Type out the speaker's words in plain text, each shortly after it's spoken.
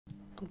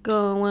I'm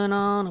going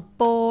on a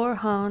boar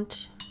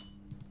hunt.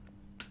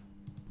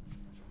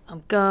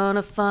 I'm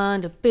gonna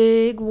find a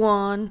big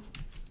one.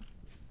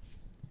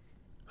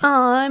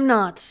 I'm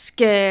not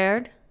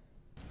scared.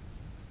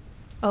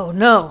 Oh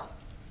no,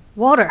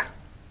 water.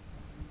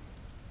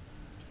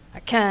 I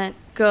can't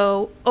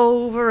go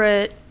over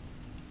it.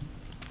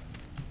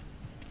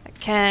 I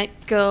can't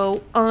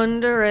go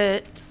under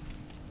it.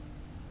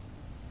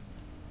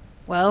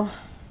 Well,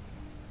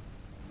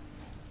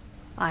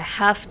 I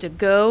have to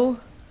go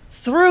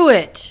through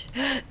it.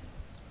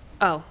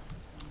 Oh.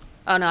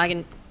 Oh no, I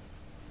can...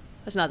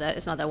 It's not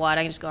that wide,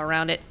 I can just go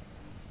around it.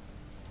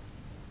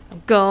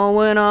 I'm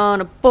going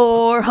on a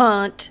boar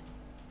hunt.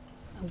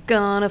 I'm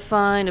gonna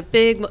find a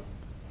big...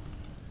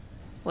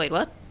 Wait,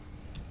 what?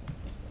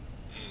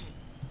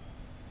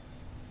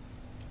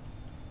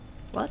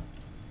 What?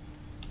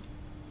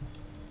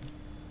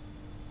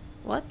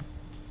 What?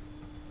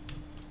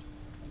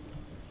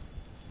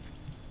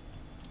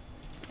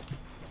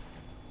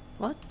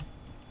 What?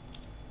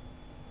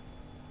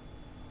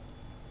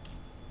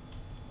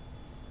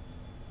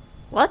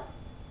 What?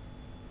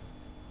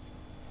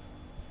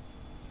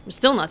 I'm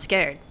still not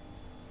scared.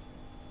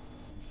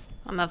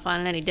 I'm not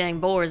finding any dang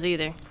boars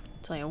either.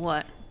 Tell you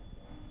what.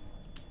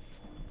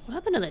 What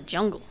happened to the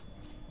jungle?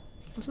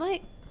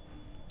 Wasn't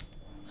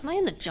I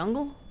in the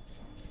jungle?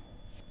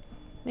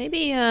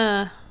 Maybe,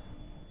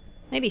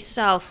 maybe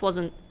south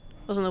wasn't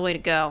the way to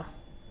go.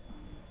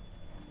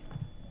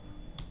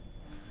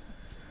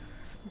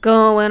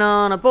 Going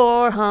on a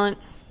boar hunt.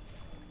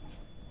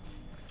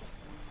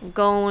 I'm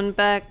going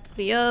back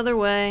the other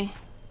way.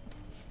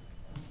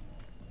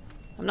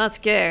 I'm not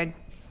scared.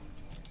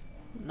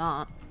 I'm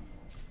not.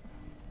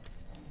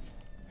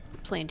 I'm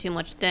playing too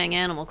much dang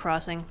Animal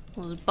Crossing.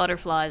 Those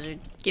butterflies are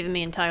giving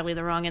me entirely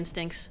the wrong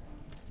instincts.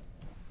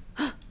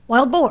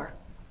 Wild boar!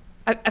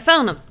 I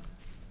found him!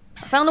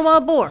 I found a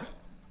wild boar!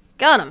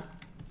 Got him!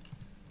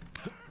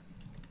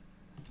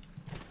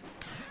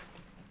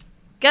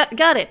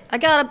 Got it! I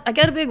got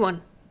a big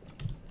one!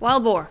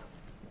 Wild boar.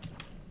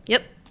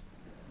 Yep.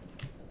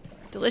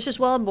 Delicious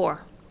wild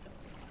boar.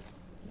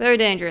 Very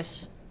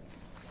dangerous.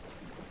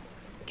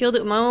 Killed it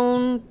with my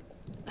own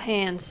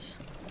hands.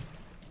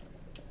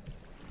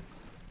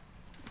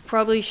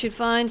 Probably should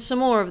find some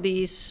more of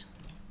these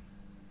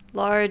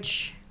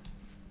large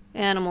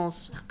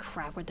animals. Oh,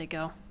 crap, where'd they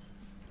go?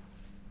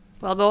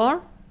 Wild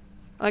boar?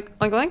 Oink,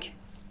 oink, oink.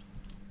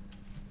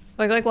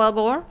 Oink, oink, wild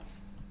boar.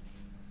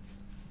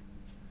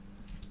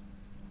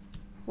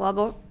 Wild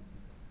boar.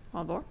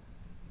 Wild boar.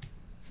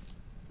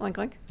 Oink,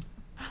 oink.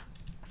 I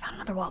found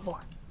another wild boar.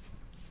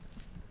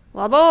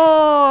 Wild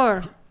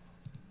boar!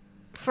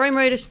 Frame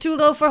rate is too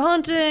low for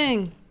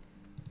hunting!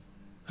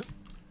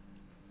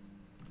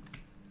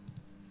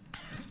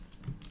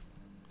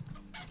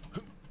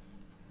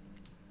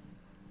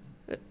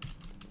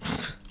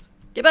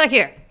 Get back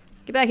here!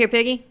 Get back here,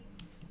 piggy!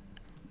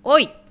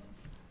 Oi!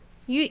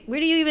 Where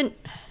do you even...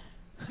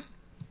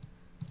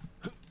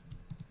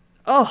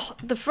 Oh,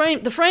 the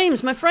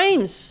frames, my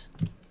frames!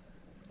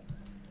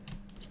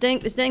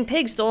 This dang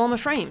pig stole all my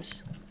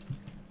frames.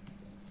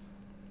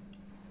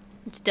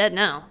 It's dead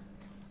now.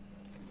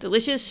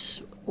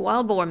 Delicious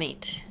wild boar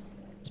meat.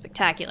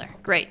 Spectacular.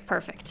 Great.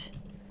 Perfect.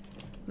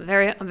 I'm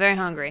very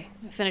hungry.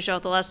 I finish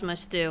off the last of my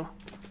stew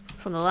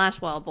from the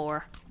last wild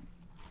boar.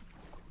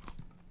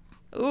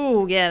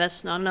 Ooh, yeah,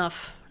 that's not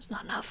enough. That's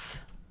not enough.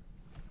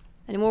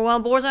 Any more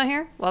wild boars out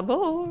here? Wild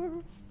boar.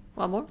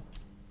 Wild boar.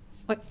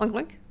 Oink, oink,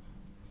 oink.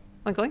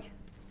 Oink, oink.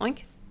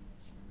 Oink.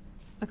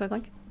 Oink, oink,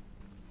 oink.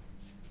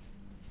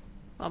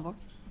 Wild boar.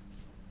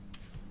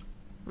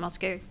 I'm not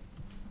scared.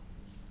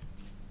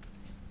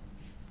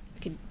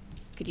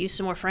 Could use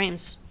some more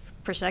frames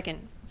per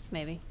second,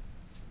 maybe.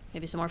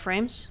 Maybe some more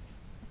frames.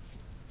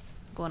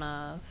 Going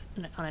on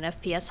an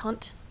FPS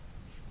hunt.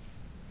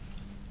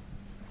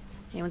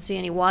 Anyone see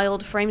any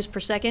wild frames per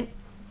second?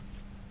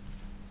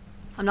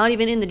 I'm not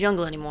even in the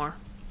jungle anymore,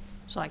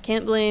 so I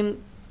can't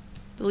blame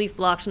the leaf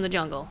blocks from the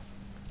jungle.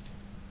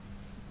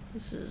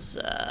 This is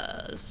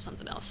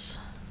something else.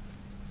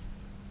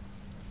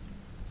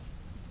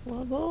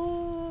 Wild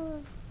boar.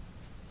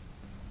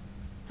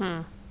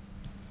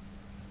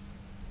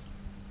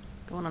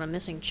 Going on a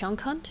missing chunk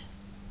hunt?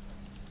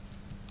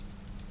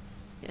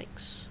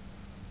 Yikes.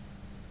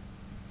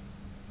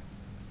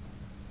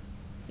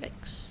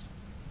 Yikes.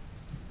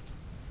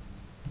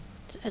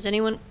 Has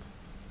anyone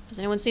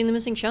seen the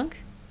missing chunk?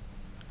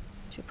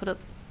 Maybe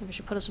I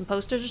should put up some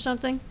posters or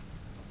something?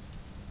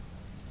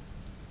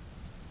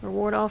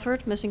 Reward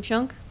offered, missing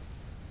chunk.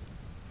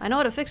 I know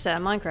how to fix that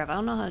in Minecraft. I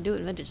don't know how to do it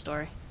in Vintage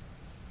Story.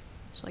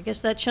 So I guess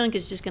that chunk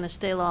is just gonna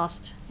stay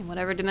lost in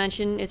whatever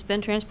dimension it's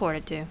been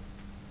transported to.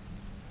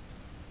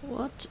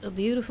 What a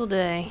beautiful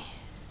day.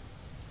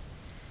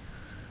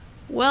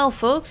 Well,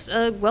 folks,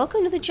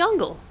 welcome to the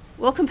jungle.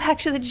 Welcome back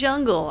to the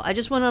jungle. I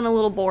just went on a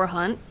little boar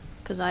hunt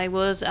because I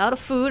was out of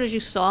food, as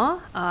you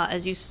saw.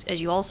 As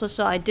you also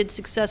saw, I did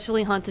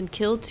successfully hunt and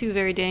kill 2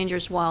 very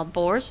dangerous wild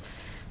boars.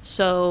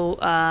 So,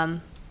 that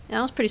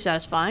was pretty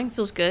satisfying.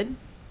 Feels good.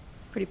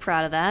 Pretty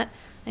proud of that.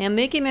 I am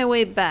making my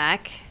way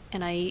back,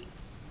 and I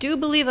do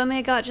believe I may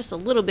have got just a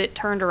little bit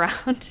turned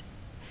around.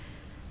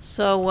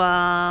 So,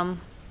 I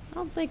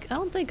don't think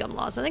I'm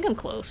lost. I think I'm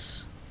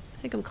close.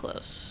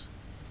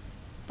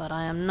 But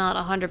I am not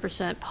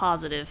 100%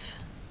 positive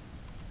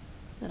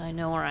that I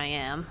know where I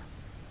am,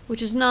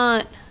 which is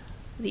not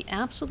the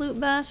absolute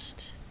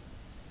best.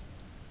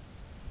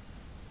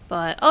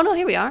 But, oh no,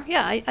 here we are.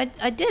 Yeah,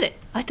 I did it.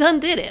 I done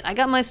did it. I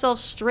got myself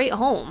straight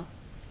home.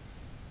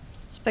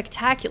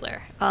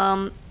 Spectacular.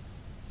 So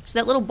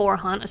that little boar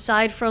hunt,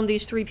 aside from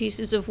these 3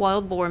 pieces of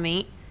wild boar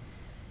meat,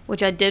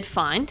 which I did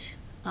find,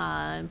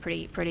 I'm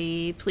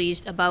pretty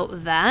pleased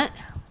about that.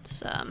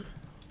 Let's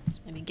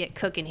maybe get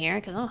cooking here,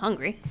 because I'm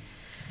hungry.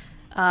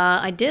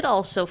 I did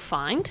also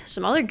find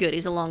some other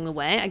goodies along the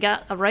way. I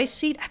got a rice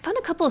seed. I found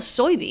a couple of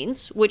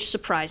soybeans, which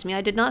surprised me.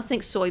 I did not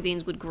think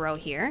soybeans would grow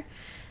here.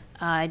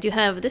 I do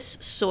have this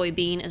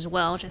soybean as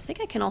well, which I think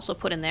I can also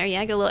put in there.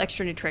 Yeah, I get a little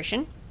extra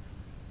nutrition.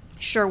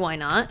 Sure, why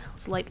not?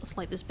 Let's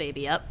light this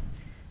baby up.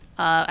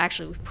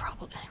 Actually, we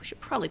should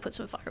probably put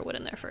some firewood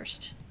in there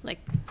first. Like,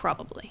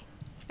 probably.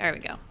 There we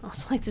go.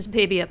 Let's light this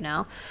baby up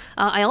now.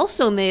 I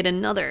also made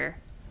another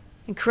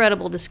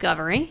incredible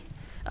discovery.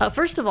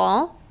 First of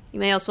all, you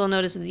may also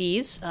notice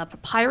these.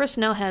 Papyrus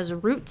now has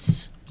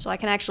roots, so I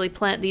can actually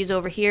plant these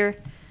over here.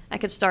 I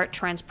could start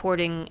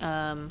transporting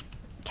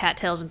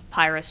cattails and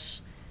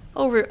papyrus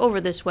over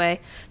this way.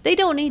 They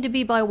don't need to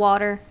be by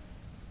water.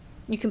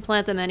 You can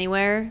plant them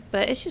anywhere,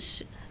 but it's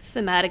just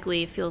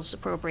thematically it feels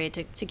appropriate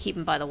to keep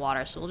them by the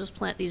water. So we'll just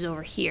plant these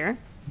over here.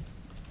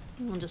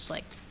 We'll just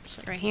like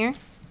right here.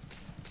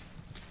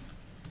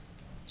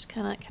 Just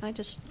kind of, can I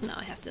just, no,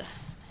 I have to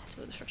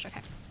move this first.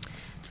 Okay.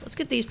 So let's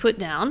get these put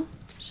down.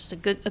 It's just a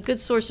good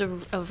source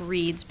of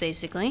reeds,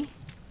 basically.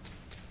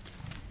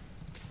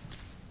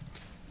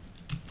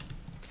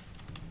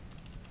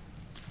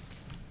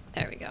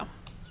 There we go.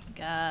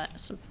 Got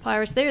some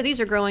papyrus there. These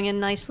are growing in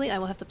nicely. I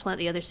will have to plant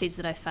the other seeds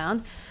that I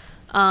found.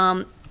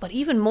 But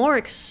even more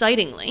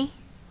excitingly,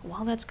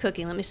 while that's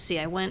cooking, let me see.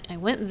 I went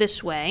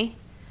this way.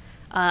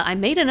 I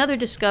made another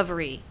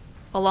discovery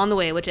along the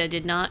way, which I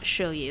did not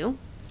show you.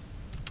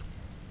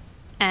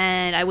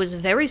 And I was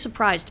very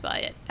surprised by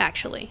it,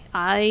 actually.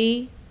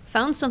 I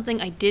found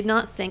something I did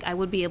not think I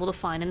would be able to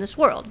find in this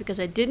world, because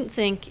I didn't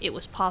think it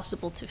was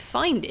possible to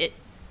find it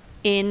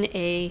in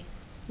a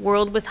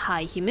world with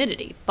high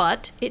humidity.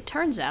 But it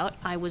turns out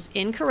I was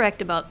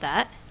incorrect about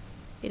that.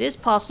 It is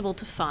possible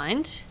to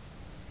find.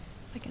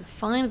 If I can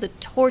find the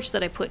torch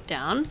that I put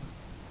down.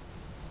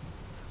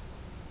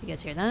 You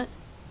guys hear that?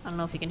 I don't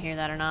know if you can hear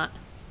that or not.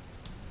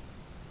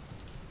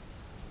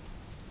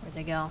 Where'd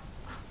they go?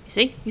 You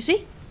see? You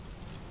see?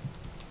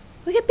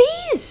 We got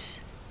bees!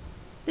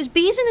 There's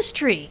bees in this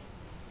tree.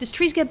 This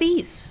tree's got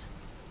bees.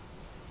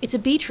 It's a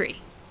bee tree.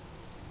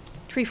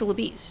 Tree full of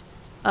bees.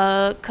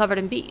 Covered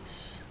in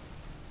bees.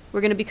 We're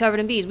gonna be covered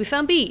in bees. We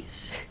found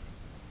bees.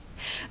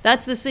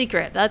 That's the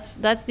secret. That's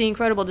the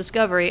incredible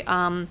discovery.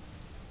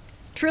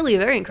 Truly a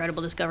very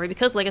incredible discovery,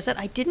 because like I said,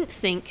 I didn't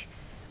think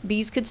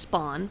bees could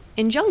spawn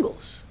in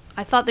jungles.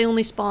 I thought they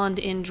only spawned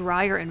in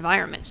drier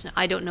environments. Now,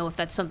 I don't know if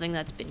that's something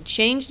that's been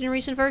changed in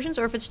recent versions,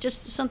 or if it's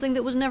just something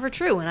that was never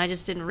true and I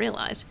just didn't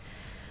realize.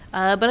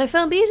 But I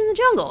found bees in the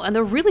jungle, and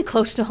they're really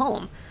close to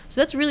home.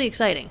 So that's really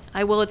exciting.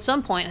 I will at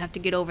some point have to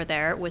get over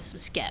there with some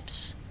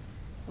skeps.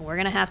 We're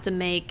gonna have to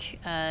make,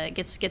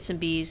 get some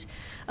bees.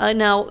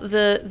 Now,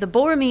 the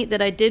boar meat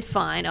that I did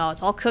find, oh,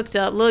 it's all cooked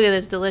up. Look at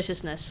this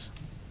deliciousness.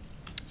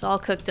 It's all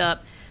cooked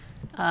up.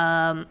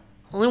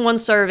 Only one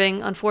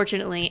serving,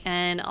 unfortunately,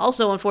 and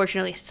also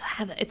unfortunately,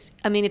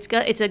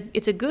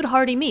 it's a good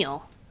hearty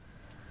meal,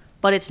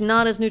 but it's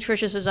not as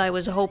nutritious as I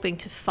was hoping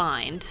to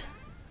find.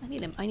 I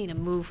need to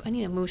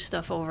move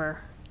stuff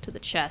over to the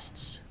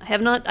chests. I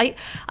have not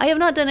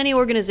done any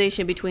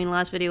organization between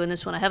last video and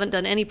this one. I haven't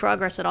done any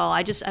progress at all.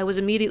 I was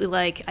immediately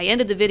like, I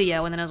ended the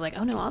video and then I was like,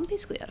 oh no, I'm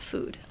basically out of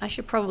food. I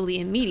should probably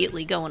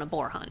immediately go on a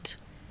boar hunt.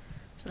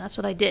 So that's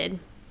what I did.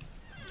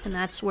 And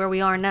that's where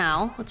we are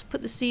now. Let's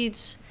put the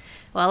seeds.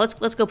 Well,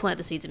 let's go plant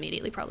the seeds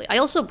immediately, probably. I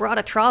also brought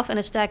a trough and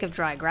a stack of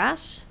dry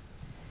grass.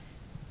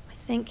 I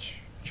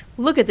think,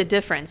 look at the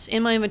difference.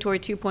 In my inventory,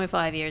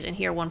 2.5 years, and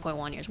here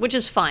 1.1 years, which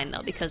is fine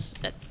though, because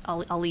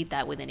I'll eat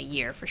that within a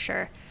year for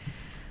sure.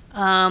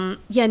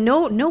 Yeah,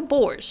 no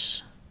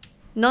boars.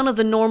 None of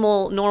the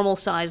normal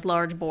size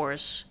large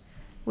boars,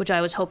 which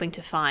I was hoping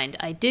to find.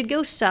 I did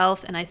go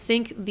south, and I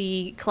think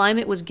the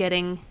climate was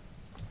getting,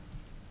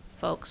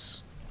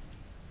 folks.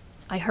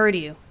 I heard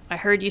you. I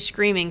heard you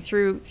screaming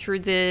through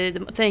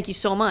the thank you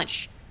so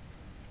much.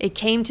 It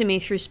came to me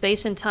through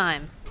space and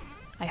time.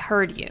 I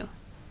heard you.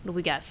 What do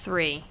we got?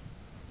 3.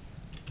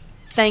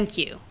 Thank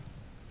you.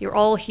 You're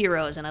all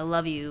heroes, and I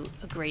love you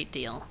a great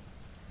deal.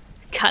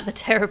 Got the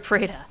Terra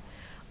Preta.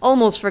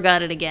 Almost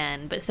forgot it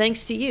again, but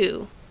thanks to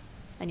you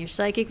and your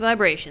psychic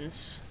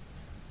vibrations.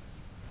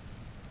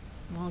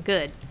 Well,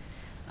 good.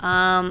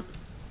 I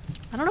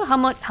don't know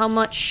how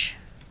much.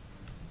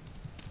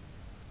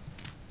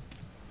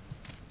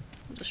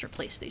 Just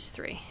replace these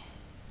 3.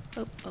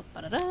 Oh,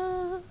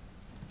 ba-da-da.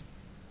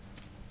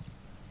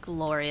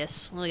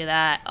 Glorious. Look at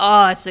that.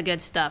 Oh, it's the good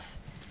stuff.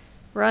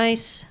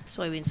 Rice,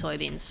 soybeans,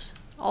 soybeans.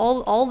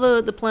 All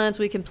the plants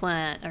we can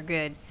plant are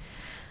good.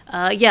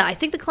 Yeah, I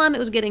think the climate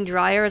was getting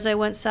drier as I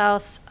went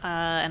south,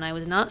 and I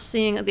was not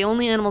seeing... The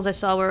only animals I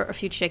saw were a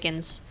few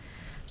chickens.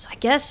 So I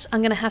guess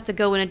I'm going to have to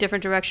go in a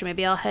different direction.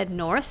 Maybe I'll head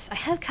north. I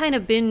have kind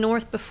of been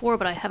north before,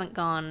 but I haven't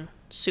gone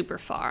super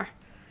far.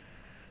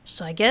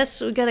 So I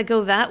guess we got to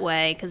go that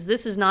way, because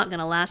this is not going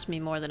to last me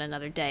more than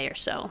another day or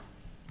so.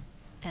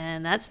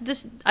 And that's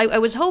this... I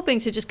was hoping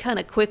to just kind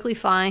of quickly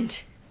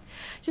find...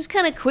 Just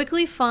kind of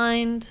quickly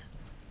find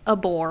a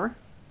boar,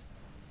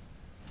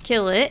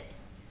 kill it,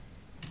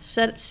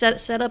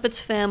 set up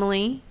its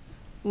family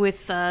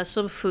with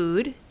some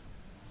food,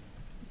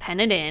 pen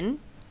it in,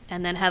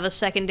 and then have a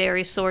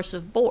secondary source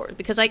of boars.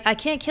 Because I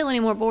can't kill any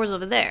more boars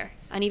over there.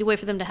 I need to wait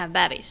for them to have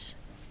babies.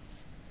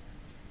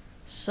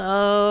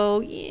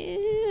 So,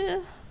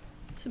 yeah,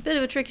 it's a bit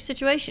of a tricky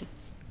situation.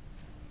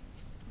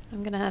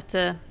 I'm gonna have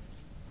to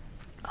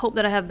hope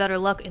that I have better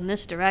luck in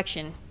this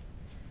direction.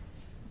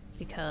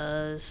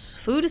 Because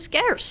food is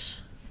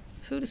scarce.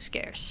 Food is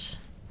scarce.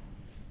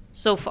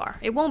 So far.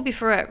 It won't be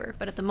forever,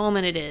 but at the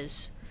moment it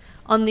is.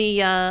 On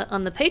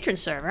the patron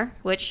server,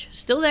 which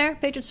still there,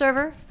 patron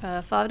server,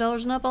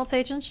 $5 and up, all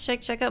patrons.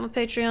 Check out my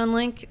Patreon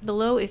link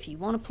below if you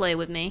want to play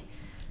with me.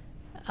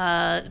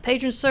 The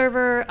patron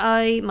server,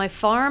 my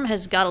farm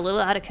has got a little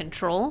out of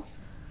control.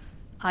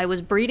 I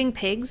was breeding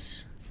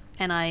pigs,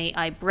 and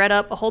I bred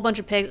up a whole bunch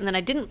of pigs, and then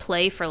I didn't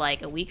play for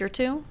like a week or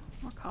two.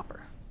 More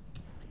copper.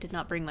 I did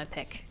not bring my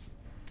pick.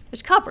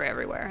 There's copper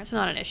everywhere. It's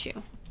not an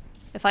issue.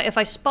 If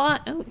I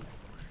spot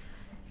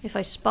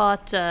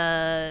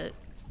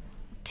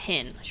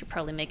tin, I should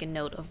probably make a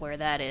note of where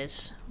that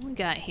is. What we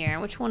got here?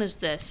 Which one is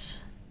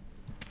this?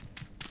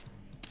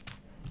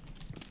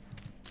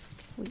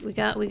 We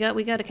got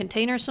a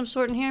container of some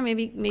sort in here.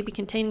 Maybe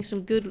containing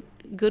some good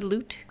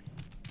loot.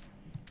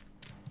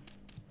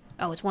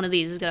 Oh, it's one of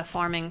these. It's got a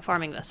farming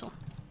vessel.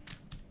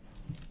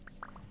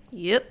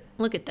 Yep.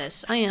 Look at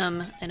this. I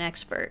am an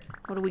expert.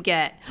 What do we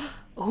get?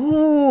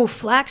 Ooh,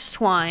 flax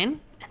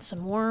twine and some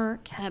more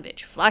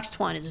cabbage. Flax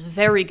twine is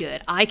very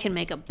good. I can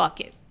make a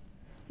bucket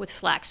with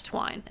flax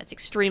twine. That's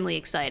extremely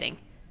exciting.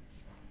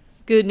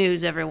 Good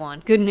news,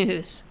 everyone. Good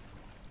news.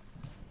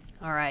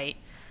 All right.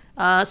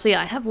 So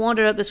yeah, I have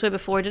wandered up this way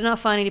before. Did not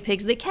find any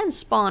pigs. They can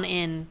spawn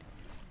in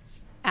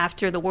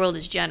after the world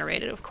is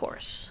generated, of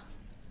course.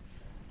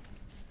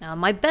 Now,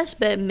 my best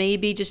bet may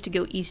be just to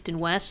go east and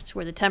west,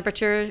 where the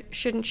temperature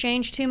shouldn't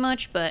change too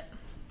much, but...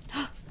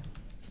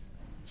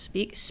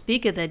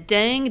 Speak of the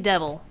dang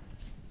devil.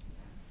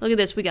 Look at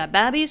this. We got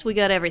babbies. We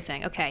got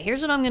everything. Okay,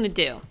 here's what I'm gonna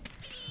do.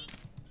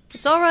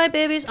 It's alright,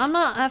 babies. I'm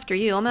not after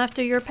you. I'm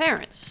after your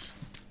parents.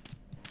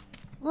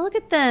 Look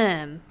at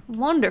them.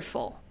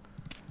 Wonderful.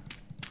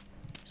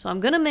 So I'm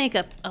gonna make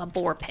a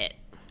boar pit.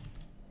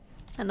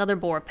 Another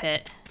boar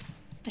pit.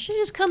 I should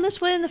have just come this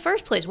way in the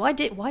first place. Why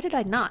did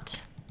I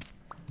not?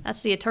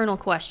 That's the eternal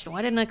question.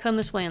 Why didn't I come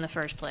this way in the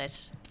first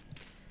place?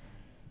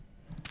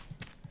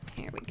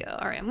 Here we go.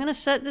 Alright, I'm gonna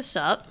set this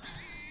up.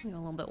 Go a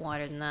little bit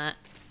wider than that.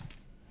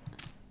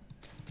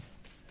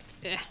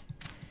 Ugh.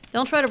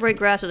 Don't try to break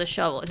grass with a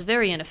shovel. It's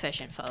very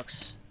inefficient,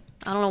 folks.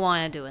 I don't know why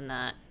I'm doing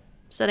that.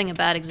 Setting a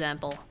bad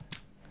example.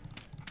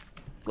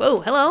 Whoa,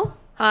 hello.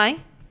 Hi.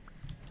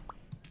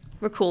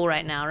 We're cool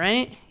right now,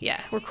 right? Yeah,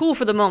 we're cool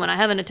for the moment. I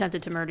haven't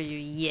attempted to murder you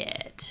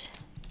yet.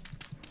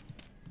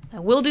 I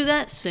will do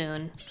that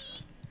soon.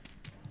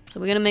 So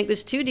we're gonna make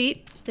this too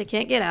deep so they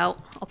can't get out.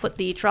 I'll put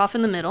the trough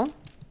in the middle.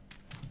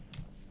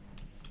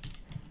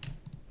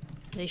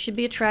 They should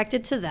be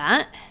attracted to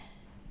that.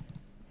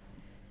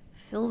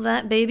 Fill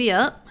that baby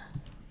up.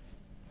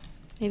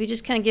 Maybe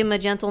just kind of give him a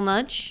gentle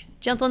nudge.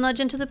 Gentle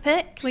nudge into the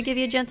pit. Can we give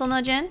you a gentle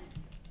nudge in?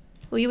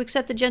 Will you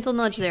accept a gentle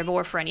nudge there,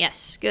 boar friend?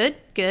 Yes. Good.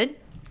 Good.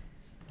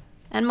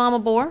 And Mama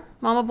Boar?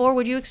 Mama Boar,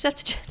 would you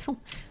accept a gentle...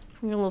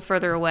 You're a little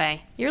further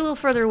away. You're a little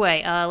further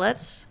away.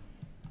 Let's...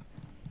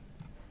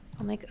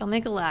 I'll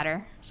make a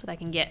ladder so that I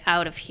can get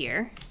out of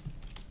here.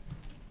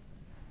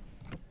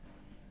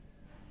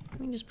 We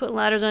can just put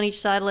ladders on each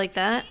side like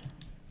that.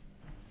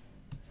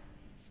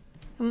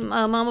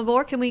 Mama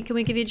Boar, can we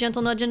give you a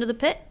gentle nudge into the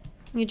pit?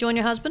 Can you join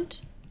your husband?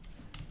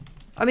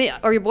 I mean,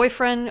 or your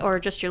boyfriend, or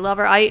just your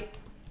lover? I'm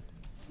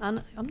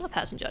not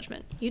passing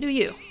judgment. You do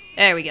you.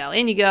 There we go.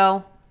 In you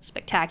go.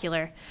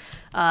 Spectacular.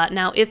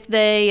 Now, if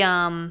they,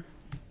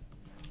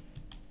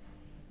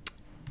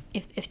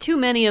 if too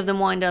many of them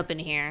wind up in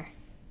here,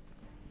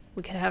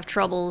 we could have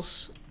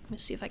troubles. Let me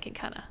see if I can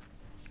kind of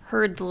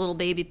herd the little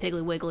baby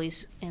Piggly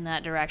Wigglies in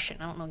that direction.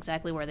 I don't know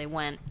exactly where they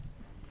went.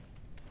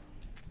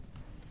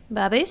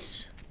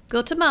 Babbies,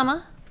 go to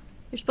mama.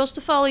 You're supposed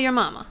to follow your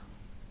mama.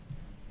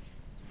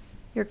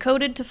 You're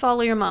coded to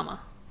follow your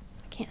mama.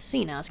 I can't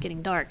see now. It's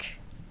getting dark.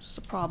 This is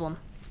a problem.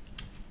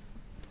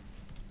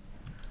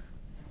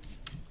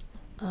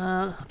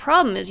 The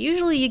problem is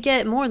usually you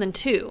get more than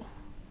 2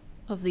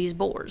 of these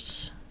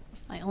boars.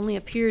 I only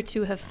appear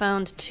to have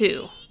found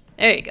 2.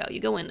 There you go. You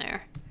go in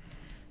there.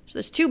 So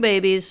there's 2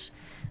 babies.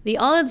 The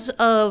odds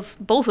of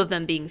both of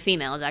them being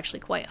female is actually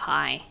quite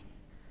high.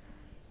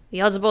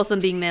 The odds of both of them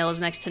being male is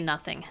next to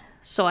nothing.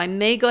 So I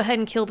may go ahead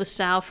and kill the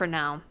sow for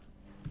now.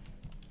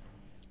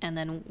 And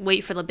then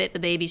wait for the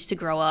babies to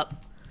grow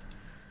up.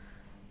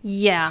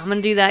 Yeah, I'm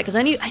gonna do that because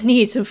I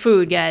need some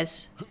food,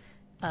 guys.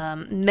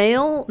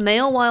 Male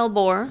wild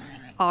boar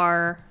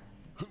are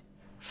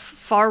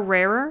far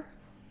rarer.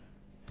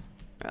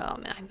 Oh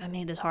man, I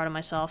made this hard on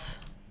myself.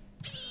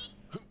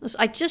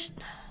 Listen,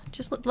 just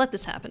let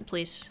this happen,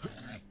 please.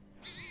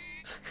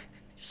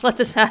 Just let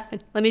this happen.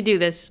 Let me do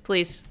this,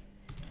 please.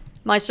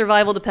 My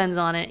survival depends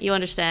on it. You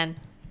understand?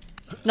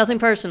 Nothing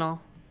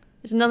personal.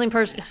 It's nothing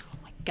personal. Oh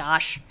my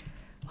gosh.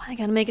 Why they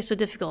gotta make it so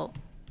difficult?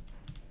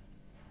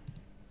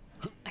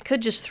 I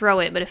could just throw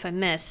it, but if I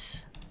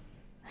miss...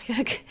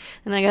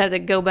 and I gotta have to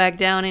go back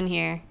down in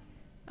here.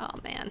 Oh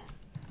man.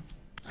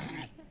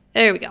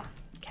 There we go.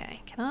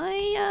 Okay, can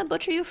I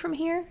butcher you from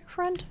here,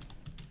 friend?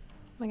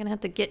 Am I gonna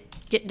have to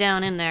get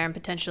down in there and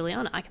potentially...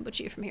 Oh no, I can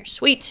butcher you from here.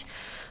 Sweet!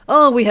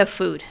 Oh, we have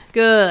food.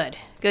 Good.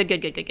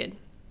 Good.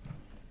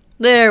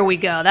 There we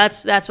go.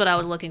 That's what I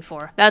was looking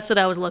for. That's what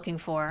I was looking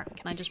for.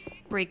 Can I just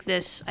break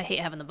this? I hate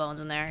having the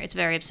bones in there. It's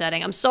very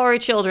upsetting. I'm sorry,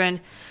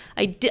 children.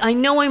 I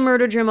know I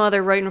murdered your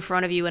mother right in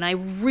front of you, and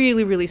I'm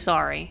really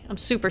sorry. I'm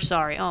super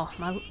sorry. Oh,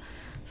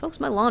 folks,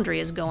 my laundry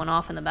is going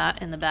off in the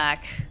back.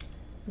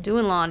 I'm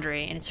doing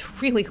laundry, and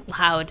it's really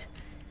loud.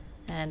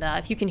 And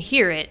if you can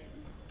hear it,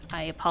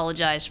 I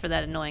apologize for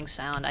that annoying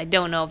sound. I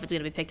don't know if it's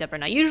going to be picked up or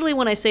not. Usually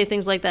when I say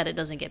things like that, it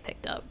doesn't get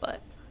picked up,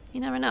 but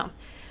you never know.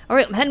 All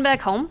right, I'm heading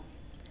back home.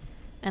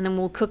 And then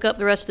we'll cook up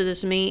the rest of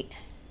this meat.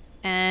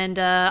 And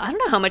I don't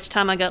know how much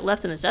time I got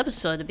left in this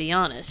episode, to be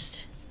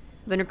honest.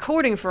 I've been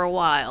recording for a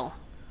while.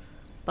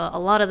 But a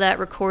lot of that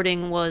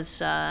recording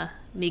was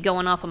me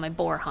going off on my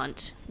boar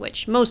hunt.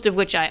 Most of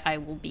which I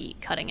will be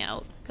cutting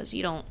out. Because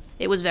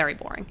it was very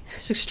boring.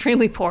 It's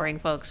extremely boring,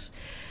 folks.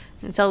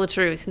 And tell the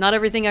truth. Not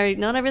everything I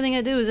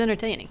do is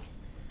entertaining.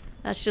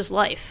 That's just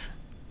life.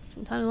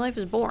 Sometimes life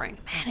is boring.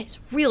 Man, it's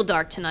real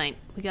dark tonight.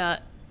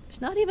 It's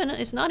not even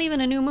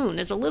a new moon.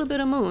 There's a little bit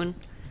of moon.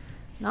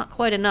 Not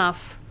quite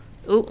enough.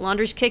 Ooh,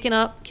 laundry's kicking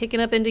up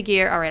into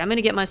gear. All right, I'm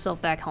gonna get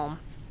myself back home.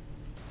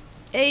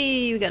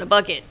 Hey, we got a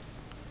bucket.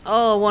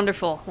 Oh,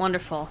 wonderful.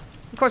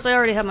 Of course, I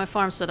already have my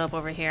farm set up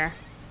over here.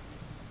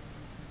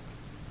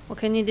 What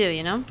can you do,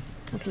 you know?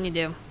 What can you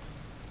do?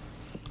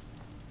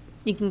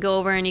 You can go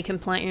over and you can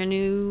plant your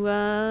new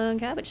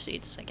cabbage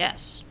seeds, I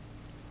guess.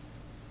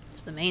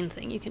 It's the main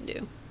thing you can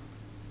do.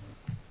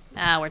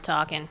 Now we're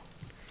talking.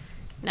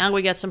 Now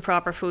we got some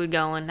proper food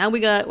going. Now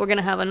we're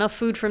gonna have enough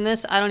food from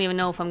this. I don't even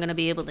know if I'm gonna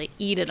be able to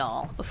eat it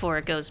all before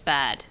it goes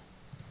bad.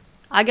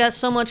 I got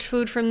so much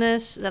food from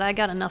this that I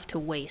got enough to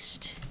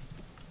waste.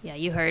 Yeah,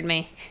 you heard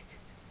me.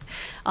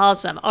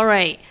 Awesome. All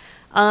right.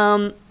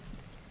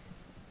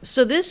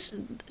 So this,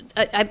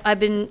 I've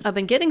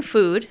been getting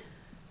food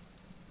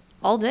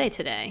all day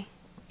today.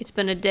 It's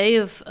been a day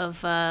of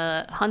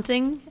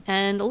hunting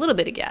and a little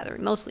bit of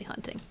gathering, mostly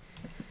hunting.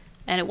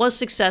 And it was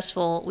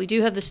successful. We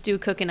do have the stew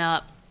cooking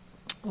up.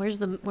 Where's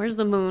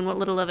the moon? What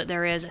little of it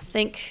there is. I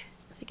think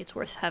it's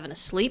worth having a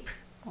sleep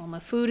while my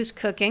food is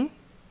cooking.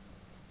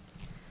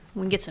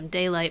 We can get some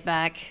daylight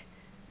back.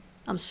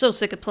 I'm so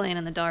sick of playing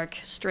in the dark,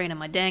 straining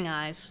my dang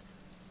eyes.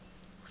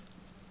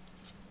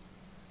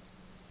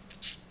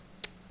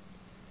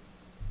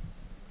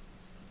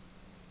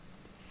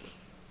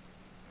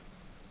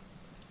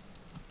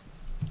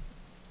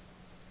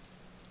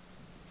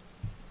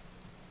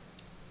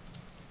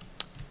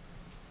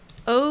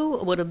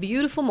 Oh, what a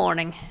beautiful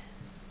morning.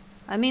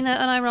 I mean that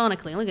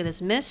unironically. Look at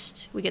this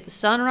mist. We get the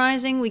sun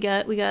rising. We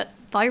got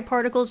fire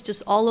particles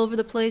just all over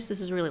the place.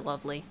 This is really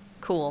lovely.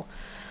 Cool.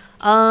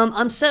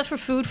 I'm set for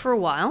food for a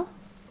while.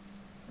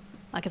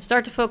 I can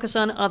start to focus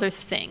on other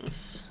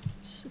things.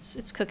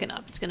 It's cooking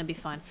up. It's gonna be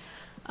fine.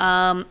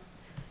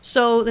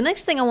 So the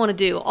next thing I want to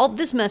do, all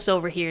this mess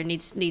over here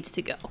needs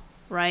to go,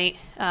 right?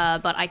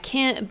 But I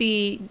can't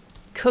be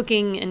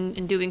cooking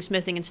and doing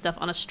smithing and stuff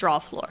on a straw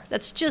floor.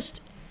 It's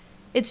just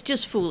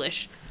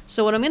foolish.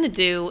 So what I'm going to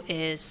do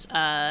is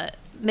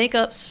make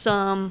up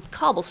some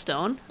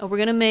cobblestone. We're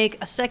going to make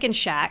a second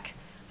shack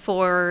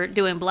for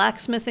doing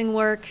blacksmithing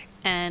work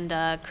and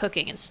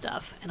cooking and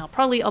stuff. And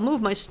I'll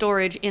move my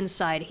storage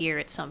inside here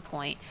at some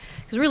point.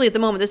 Because really at the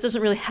moment this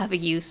doesn't really have a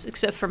use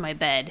except for my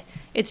bed.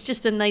 It's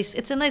just a nice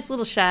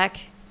little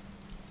shack.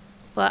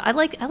 But I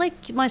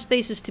like my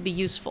spaces to be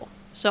useful.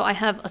 So I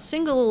have a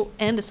single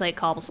andesite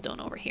cobblestone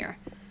over here.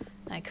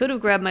 I could have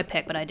grabbed my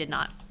pick, but I did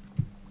not.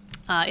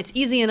 It's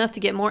easy enough to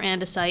get more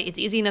andesite. It's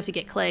easy enough to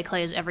get clay.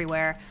 Clay is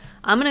everywhere.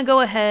 I'm going to go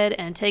ahead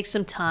and take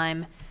some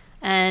time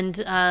and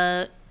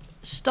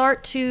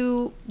start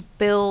to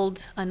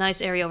build a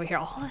nice area over here.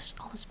 All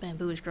this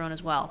bamboo is grown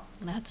as well.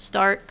 I'm going to have to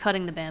start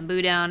cutting the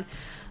bamboo down.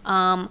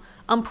 I'm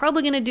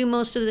probably going to do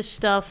most of this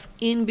stuff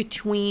in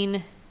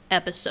between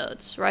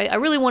episodes, right? I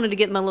really wanted to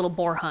get my little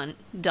boar hunt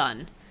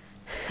done.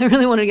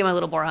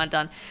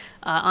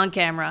 On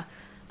camera.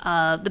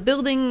 The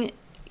building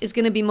is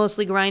going to be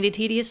mostly grindy,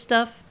 tedious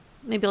stuff.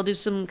 Maybe I'll do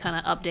some kind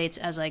of updates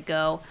as I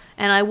go.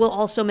 And I will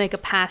also make a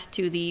path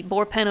to the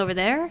boar pen over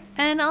there.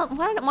 And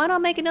why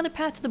not make another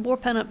path to the boar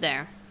pen up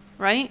there?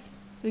 Right?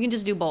 We can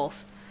just do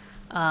both.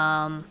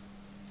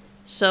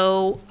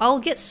 So I'll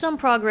get some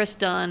progress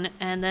done,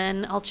 and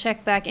then I'll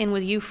check back in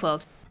with you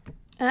folks.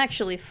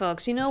 Actually,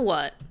 folks, you know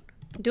what?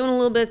 I'm doing a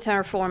little bit of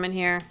terraforming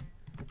here.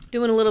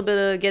 Doing a little bit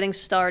of getting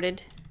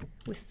started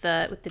with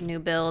the new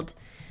build.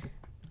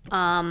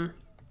 And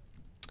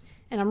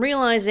I'm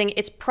realizing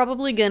it's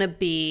probably gonna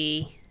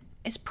be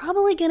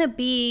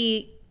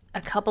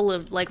a couple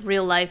of like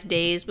real life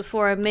days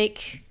before I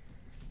make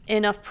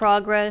enough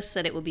progress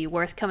that it would be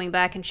worth coming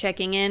back and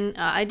checking in.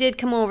 I did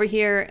come over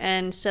here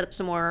and set up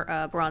some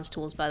more bronze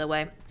tools, by the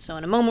way. So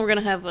in a moment we're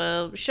gonna have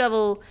a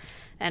shovel,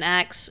 an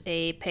axe,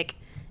 a pick,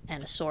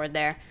 and a sword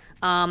there.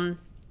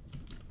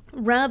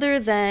 Rather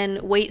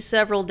than wait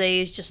several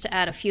days just to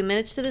add a few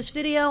minutes to this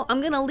video, I'm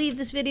gonna leave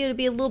this video to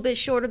be a little bit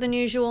shorter than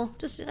usual.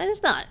 It's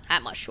not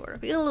that much shorter,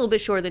 but a little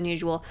bit shorter than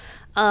usual.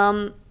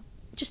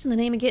 Just in the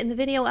name of getting the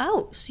video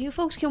out, so you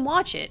folks can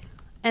watch it.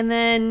 And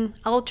then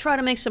I'll try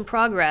to make some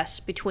progress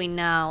between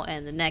now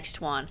and the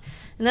next one.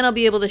 And then I'll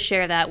be able to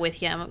share that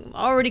with you. I'm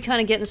already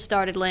kind of getting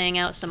started laying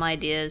out some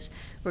ideas.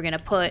 We're gonna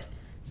put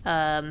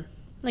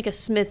like a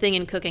smithing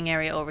and cooking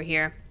area over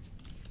here.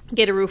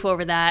 Get a roof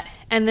over that.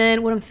 And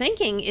then what I'm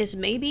thinking is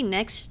maybe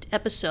next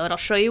episode I'll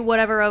show you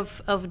whatever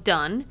I've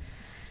done.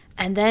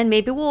 And then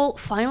maybe we'll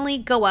finally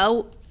go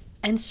out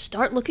and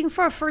start looking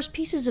for our first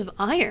pieces of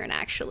iron,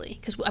 actually.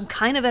 Because I'm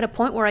kind of at a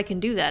point where I can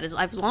do that.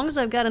 As long as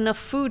I've got enough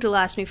food to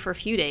last me for a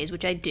few days,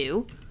 which I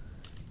do,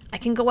 I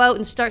can go out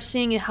and start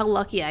seeing how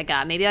lucky I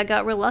got. Maybe I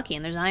got real lucky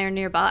and there's iron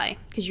nearby.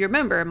 Because you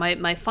remember,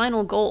 my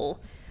final goal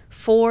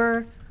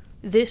for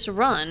this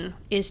run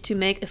is to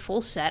make a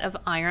full set of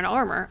iron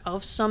armor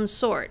of some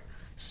sort.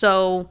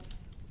 So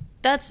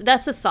that's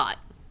a thought.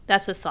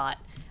 That's a thought.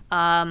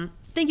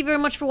 Thank you very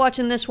much for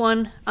watching this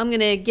one. I'm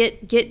gonna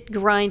get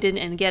grinding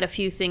and get a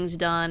few things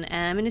done,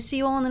 and I'm gonna see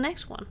you all in the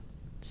next one.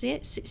 See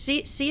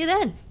you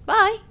then.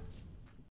 Bye.